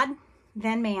obey God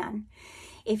than man.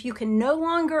 If you can no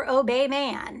longer obey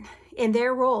man in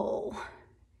their role,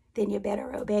 then you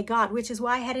better obey God, which is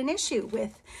why I had an issue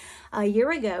with a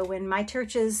year ago when our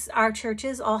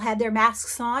churches all had their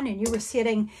masks on and you were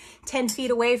sitting 10 feet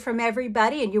away from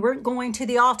everybody and you weren't going to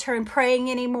the altar and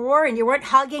praying anymore and you weren't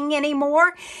hugging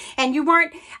anymore and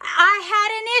I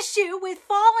had an issue with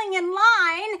falling in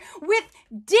line with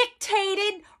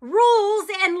dictated rules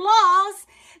and laws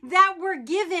that were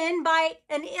given by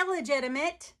an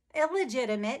illegitimate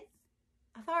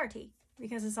authority,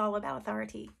 because it's all about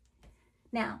authority.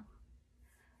 Now,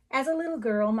 as a little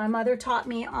girl, my mother taught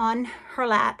me on her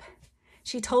lap.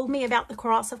 She told me about the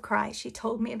cross of Christ. She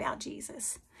told me about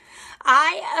Jesus.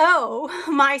 I owe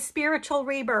my spiritual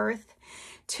rebirth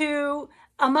to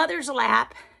a mother's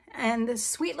lap and the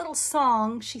sweet little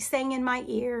song she sang in my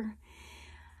ear.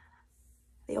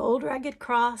 The old rugged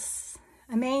cross,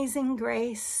 amazing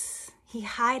grace, he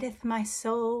hideth my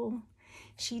soul.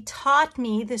 She taught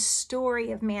me the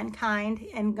story of mankind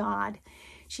and God.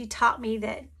 She taught me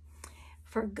that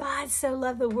for God so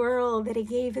loved the world that he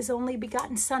gave his only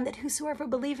begotten Son, that whosoever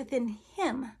believeth in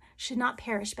him should not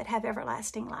perish but have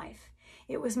everlasting life.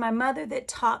 It was my mother that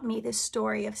taught me the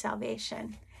story of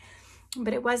salvation.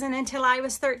 But it wasn't until I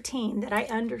was 13 that I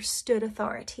understood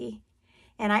authority.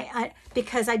 And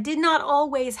because I did not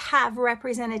always have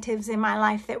representatives in my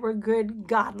life that were good,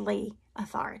 godly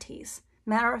authorities.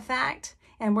 Matter of fact,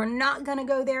 and we're not going to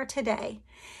go there today.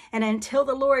 And until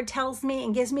the Lord tells me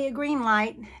and gives me a green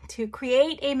light to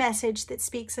create a message that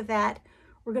speaks of that,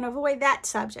 we're going to avoid that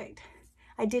subject.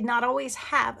 I did not always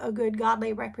have a good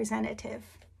godly representative.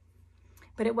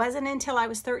 But it wasn't until I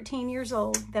was 13 years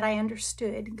old that I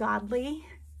understood godly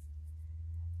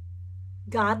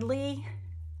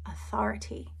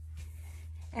authority.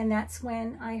 And that's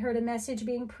when I heard a message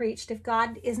being preached. If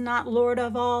God is not Lord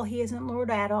of all, he isn't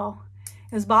Lord at all.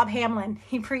 It was Bob Hamlin.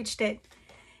 He preached it.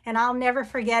 And I'll never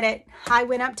forget it. I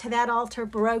went up to that altar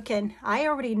broken. I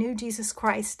already knew Jesus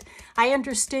Christ. I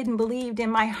understood and believed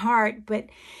in my heart, but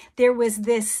there was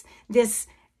this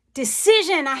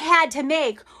decision I had to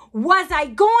make. Was I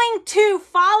going to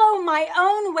follow my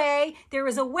own way? There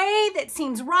is a way that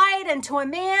seems right unto a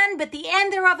man, but the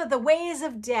end thereof are the ways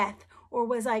of death. Or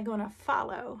was I going to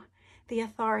follow the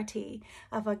authority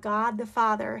of a God the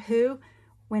Father who,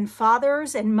 when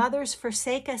fathers and mothers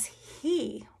forsake us,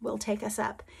 he will take us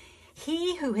up.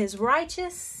 He who is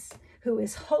righteous, who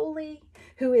is holy,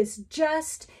 who is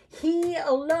just, he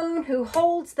alone who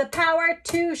holds the power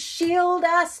to shield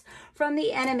us from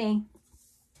the enemy.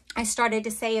 I started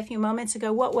to say a few moments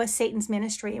ago, what was Satan's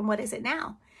ministry and what is it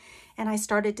now? And I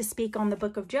started to speak on the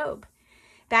book of Job.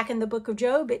 Back in the book of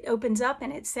Job, it opens up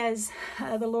and it says,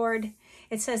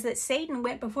 it says that Satan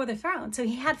went before the throne. So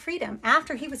he had freedom.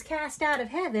 After he was cast out of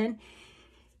heaven,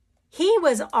 he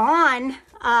was on,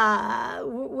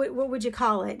 what would you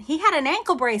call it? He had an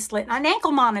ankle bracelet, an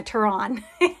ankle monitor on.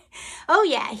 Oh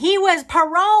yeah, he was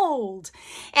paroled.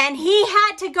 And he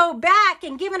had to go back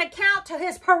and give an account to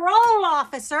his parole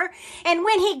officer. And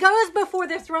when he goes before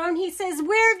the throne, he says,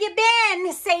 where have you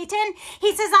been, Satan?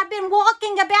 He says, I've been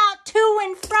walking about to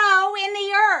and fro in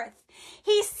the earth.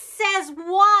 He says,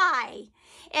 why?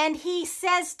 And he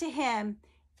says to him,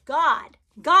 God,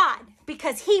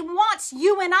 because he wants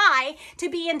you and I to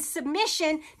be in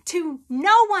submission to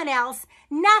no one else,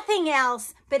 nothing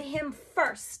else but him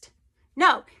first.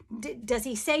 No, does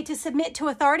he say to submit to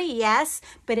authority? Yes,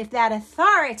 but if that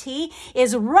authority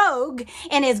is rogue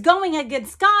and is going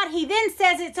against God, he then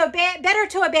says it's better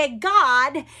to obey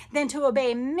God than to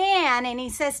obey man. And he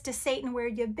says to Satan, where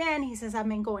you been? He says, I've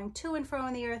been going to and fro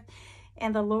in the earth.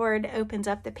 And the Lord opens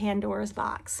up the Pandora's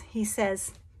box. He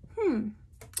says,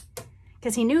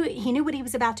 because he knew what he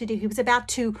was about to do. He was about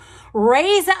to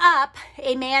raise up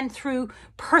a man through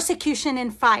persecution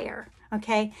and fire.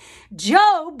 Okay,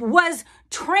 Job was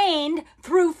trained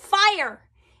through fire.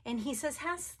 And he says,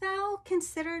 hast thou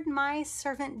considered my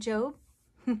servant Job?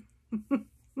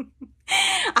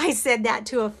 I said that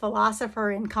to a philosopher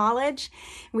in college.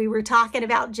 We were talking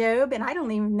about Job, and I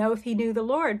don't even know if he knew the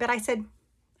Lord. But I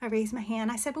raised my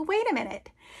hand. I said, well, wait a minute.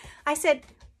 I said,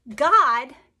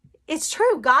 God, it's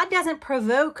true. God doesn't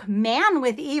provoke man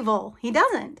with evil. He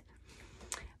doesn't.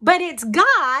 But it's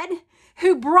God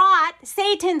who brought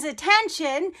Satan's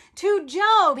attention to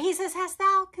Job. He says, hast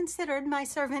thou considered my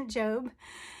servant Job?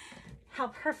 How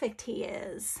perfect he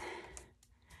is.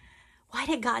 Why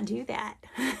did God do that?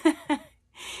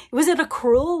 Was it a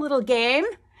cruel little game?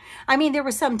 I mean, there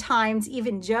were some times,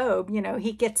 even Job,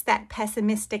 he gets that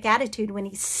pessimistic attitude when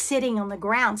he's sitting on the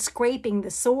ground, scraping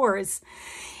the sores.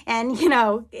 And,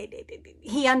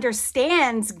 he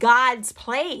understands God's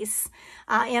place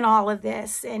in all of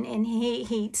this.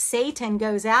 And Satan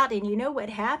goes out, and you know what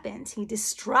happens? He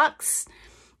destructs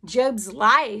Job's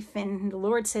life. And the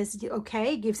Lord says,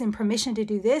 okay, gives him permission to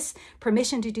do this,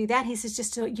 permission to do that. He says,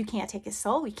 just you can't take his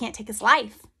soul. You can't take his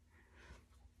life.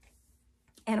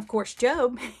 And of course,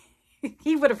 Job,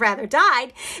 he would have rather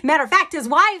died. Matter of fact, his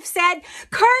wife said,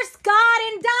 curse God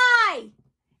and die.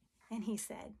 And he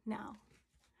said, no,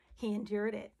 he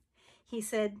endured it. He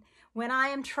said, when I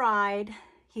am tried,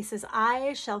 he says,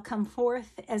 I shall come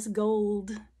forth as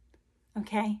gold.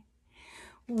 Okay.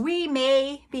 We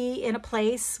may be in a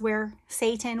place where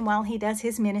Satan, while he does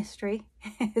his ministry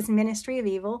of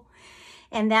evil,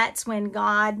 and that's when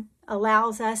God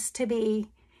allows us to be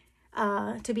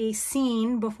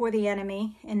seen before the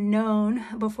enemy and known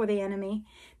before the enemy,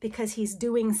 because he's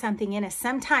doing something in us.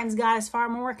 Sometimes God is far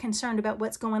more concerned about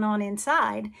what's going on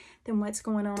inside than what's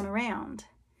going on around.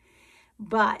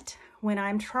 But when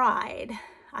I'm tried,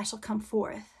 I shall come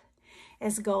forth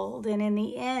as gold. And in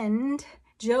the end,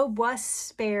 Job was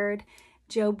spared,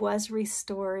 Job was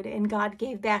restored, and God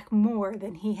gave back more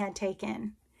than he had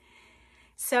taken.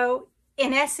 So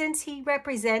in essence, he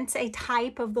represents a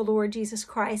type of the Lord Jesus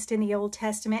Christ in the Old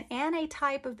Testament and a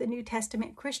type of the New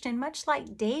Testament Christian, much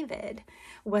like David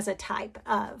was a type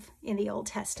of in the Old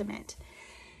Testament.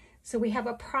 So we have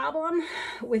a problem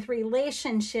with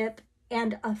relationship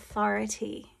and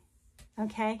authority,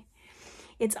 okay?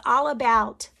 It's all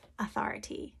about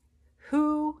authority.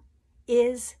 Who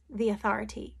is the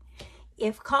authority?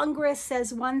 If Congress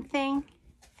says one thing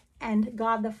and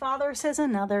God the Father says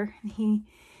another,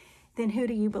 then who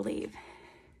do you believe?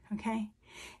 Okay?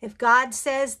 If God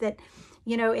says that,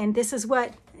 and this is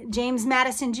what James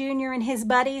Madison Jr. and his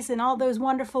buddies and all those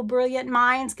wonderful, brilliant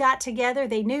minds got together.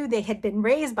 They knew they had been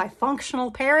raised by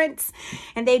functional parents,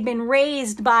 and they'd been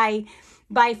raised by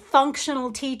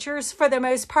functional teachers for the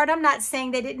most part. I'm not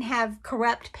saying they didn't have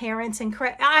corrupt parents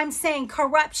I'm saying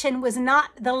corruption was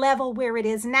not the level where it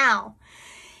is now.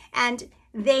 And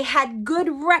they had good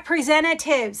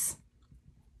representatives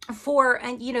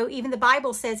and even the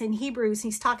Bible says in Hebrews,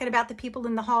 he's talking about the people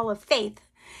in the hall of faith.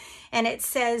 And it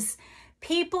says,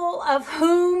 people of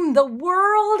whom the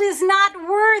world is not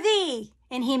worthy.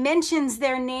 And he mentions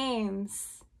their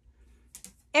names.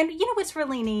 And you know what's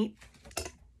really neat?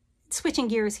 switching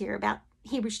gears here about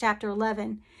Hebrews chapter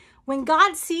 11. When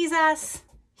God sees us,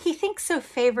 he thinks so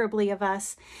favorably of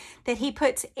us that he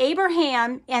puts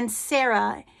Abraham and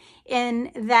Sarah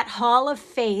in that hall of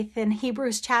faith in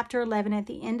Hebrews chapter 11. At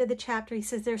the end of the chapter, he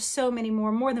says there's so many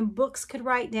more than books could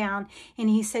write down. And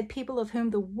he said people of whom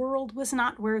the world was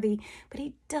not worthy. But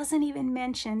he doesn't even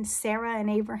mention Sarah and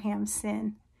Abraham's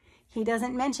sin. He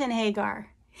doesn't mention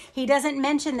Hagar. He doesn't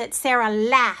mention that Sarah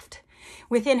laughed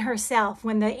within herself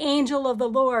when the angel of the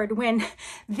Lord, when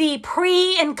the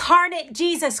pre-incarnate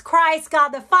Jesus Christ, God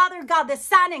the Father, God the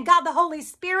Son, and God the Holy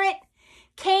Spirit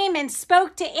came and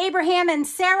spoke to Abraham and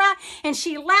Sarah, and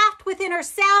she laughed within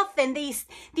herself, and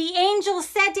the angel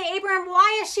said to Abraham,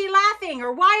 why is she laughing?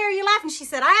 Or why are you laughing? She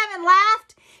said, I haven't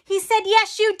laughed. He said,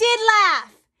 yes, you did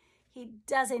laugh. He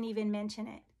doesn't even mention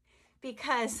it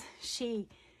because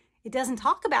it doesn't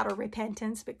talk about her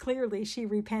repentance, but clearly she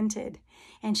repented,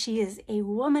 and she is a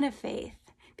woman of faith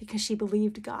because she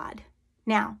believed God.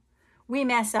 Now, we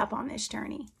mess up on this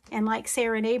journey, and like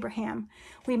Sarah and Abraham,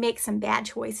 we make some bad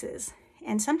choices.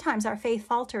 And sometimes our faith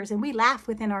falters and we laugh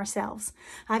within ourselves.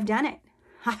 I've done it.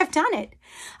 I've done it.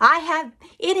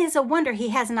 It is a wonder he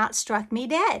has not struck me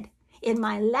dead in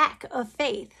my lack of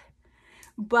faith.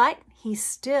 But he's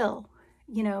still,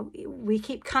 we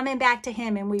keep coming back to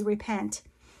him and we repent.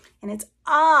 And it's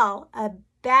all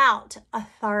about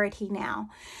authority now.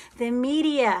 The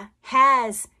media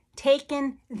has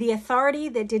taken the authority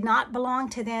that did not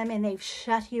belong to them and they've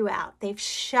shut you out. They've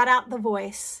shut out the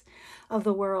voice of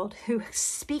the world who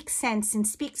speaks sense and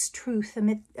speaks truth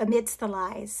amidst the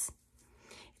lies.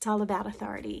 It's all about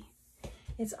authority.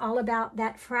 It's all about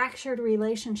that fractured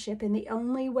relationship, and the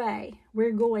only way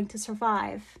we're going to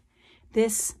survive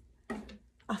this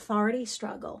authority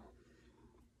struggle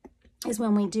is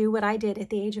when we do what I did at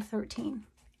the age of 13.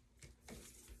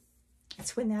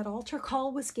 It's when that altar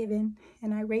call was given,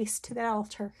 and I raced to that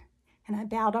altar, and I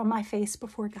bowed on my face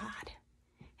before God,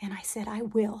 and I said, I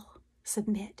will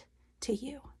submit to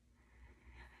you.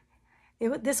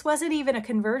 This wasn't even a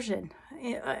conversion.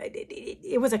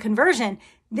 It was a conversion.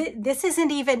 This isn't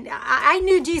even, I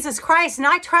knew Jesus Christ and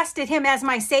I trusted him as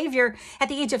my Savior at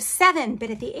the age of 7,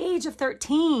 but at the age of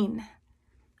 13,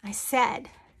 I said,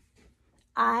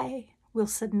 I will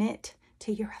submit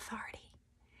to your authority.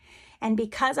 And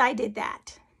because I did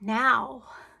that, now,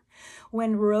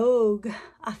 when rogue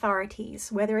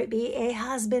authorities, whether it be a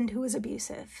husband who is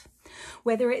abusive,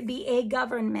 whether it be a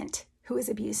government who is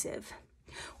abusive,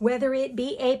 whether it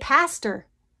be a pastor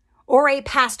or a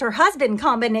pastor-husband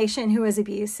combination who is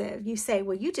abusive, you say,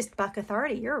 well, you just buck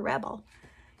authority. You're a rebel.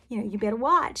 You better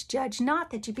watch. Judge not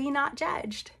that you be not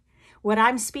judged. What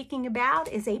I'm speaking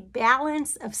about is a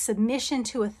balance of submission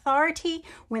to authority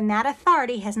when that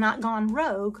authority has not gone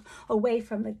rogue away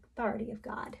from the authority of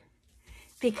God.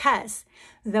 Because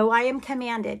though I am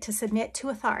commanded to submit to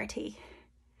authority,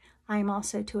 I am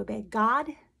also to obey God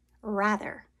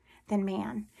rather than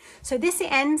man. So this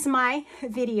ends my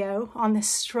video on the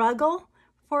struggle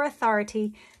for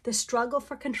authority, the struggle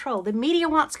for control. The media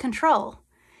wants control.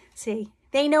 See,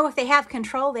 they know if they have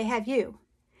control, they have you.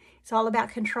 It's all about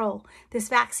control. This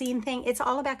vaccine thing, it's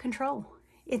all about control.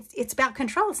 It's about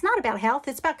control. It's not about health.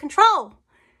 It's about control.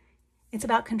 It's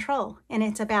about control, and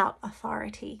it's about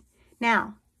authority.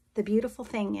 Now, the beautiful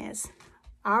thing is,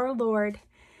 our Lord,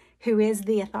 who is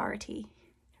the authority,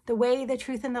 the way, the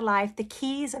truth, and the life, the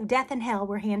keys of death and hell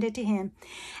were handed to him.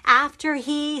 After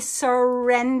he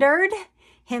surrendered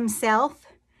himself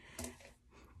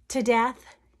to death,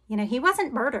 he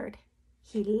wasn't murdered.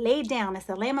 He laid down, as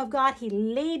the Lamb of God, he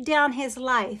laid down his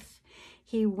life.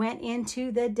 He went into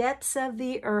the depths of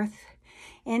the earth,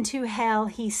 into hell.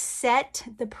 He set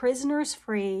the prisoners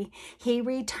free. He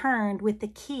returned with the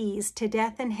keys to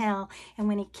death and hell. And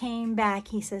when he came back,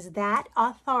 he says, that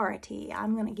authority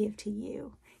I'm going to give to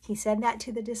you. He said that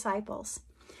to the disciples.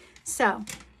 So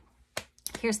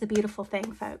here's the beautiful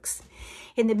thing, folks.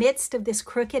 In the midst of this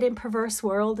crooked and perverse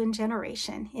world and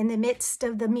generation, in the midst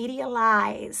of the media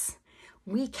lies,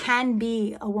 we can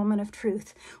be a woman of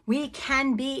truth. We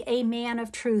can be a man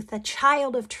of truth, a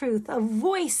child of truth, a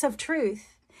voice of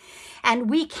truth. And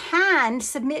we can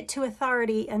submit to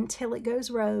authority until it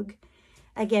goes rogue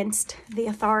against the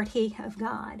authority of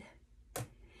God.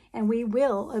 And we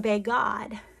will obey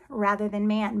God rather than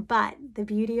man. But the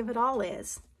beauty of it all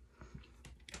is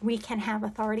we can have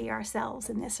authority ourselves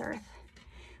in this earth.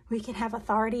 We can have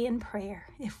authority in prayer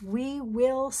if we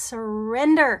will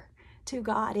surrender to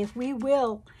God, if we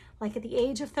will, like at the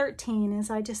age of 13, as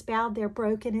I just bowed there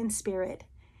broken in spirit,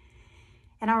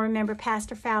 And I remember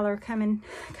Pastor Fowler coming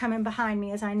behind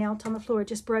me as I knelt on the floor,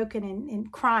 just broken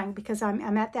and crying, because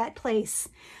I'm at that place.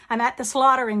 I'm at the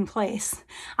slaughtering place.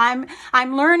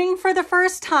 I'm learning for the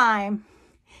first time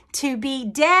to be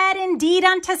dead indeed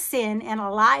unto sin and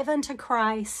alive unto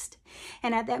Christ.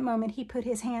 And at that moment, he put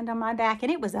his hand on my back,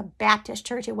 and it was a Baptist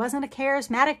church. It wasn't a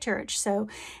charismatic church, so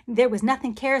there was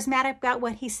nothing charismatic about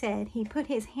what he said. He put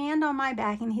his hand on my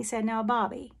back, and he said, "Now,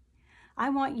 Bobby, I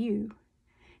want you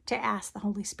to ask the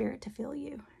Holy Spirit to fill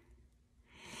you."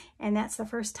 And that's the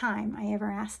first time I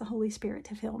ever asked the Holy Spirit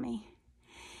to fill me.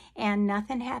 And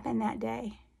nothing happened that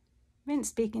day. I didn't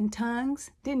speak in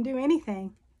tongues, didn't do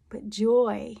anything. But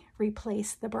joy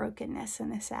replaced the brokenness and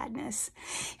the sadness.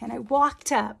 And I walked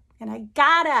up and I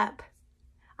got up.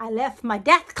 I left my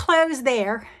death clothes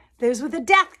there. Those were the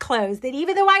death clothes that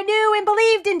even though I knew and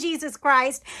believed in Jesus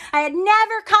Christ, I had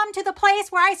never come to the place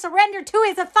where I surrendered to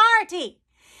his authority.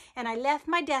 And I left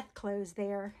my death clothes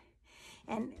there.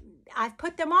 And I've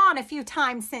put them on a few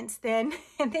times since then.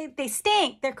 And they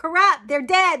stink. They're corrupt. They're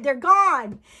dead. They're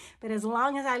gone. But as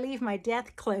long as I leave my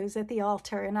death clothes at the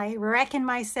altar and I reckon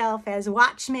myself as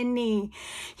Watchman Nee,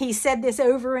 he said this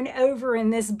over and over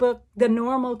in this book, The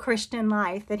Normal Christian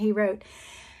Life, that he wrote.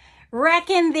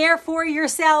 Reckon therefore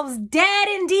yourselves dead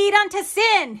indeed unto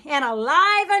sin and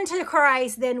alive unto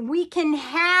Christ, then we can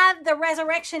have the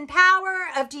resurrection power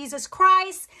of Jesus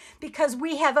Christ because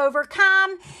we have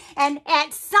overcome. And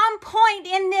at some point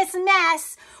in this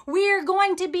mess, we're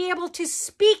going to be able to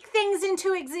speak things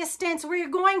into existence. We're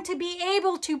going to be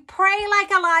able to pray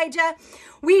like Elijah.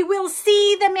 We will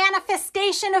see the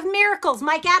manifestation of miracles.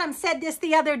 Mike Adams said this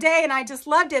the other day, and I just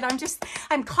loved it.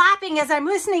 I'm clapping as I'm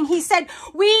listening. He said,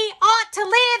 we ought to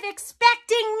live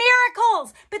expecting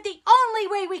miracles. But the only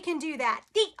way we can do that,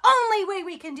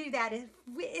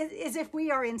 is if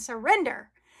we are in surrender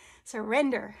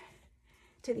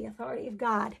to the authority of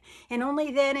God. And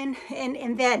only then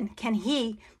and then can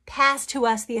he pass to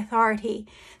us the authority,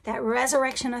 that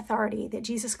resurrection authority that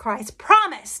Jesus Christ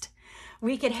promised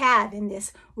we could have in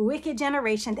this wicked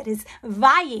generation that is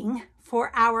vying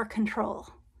for our control.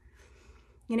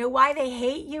 You know why they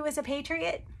hate you as a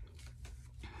patriot?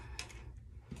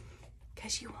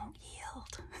 Because you won't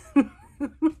yield.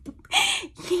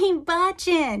 You ain't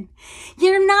budging.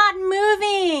 You're not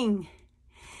moving.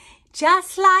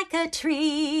 Just like a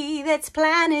tree that's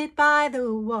planted by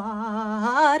the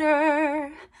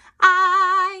water,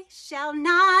 I shall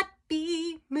not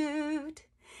be moved.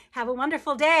 Have a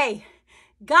wonderful day.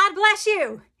 God bless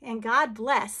you, and God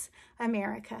bless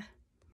America.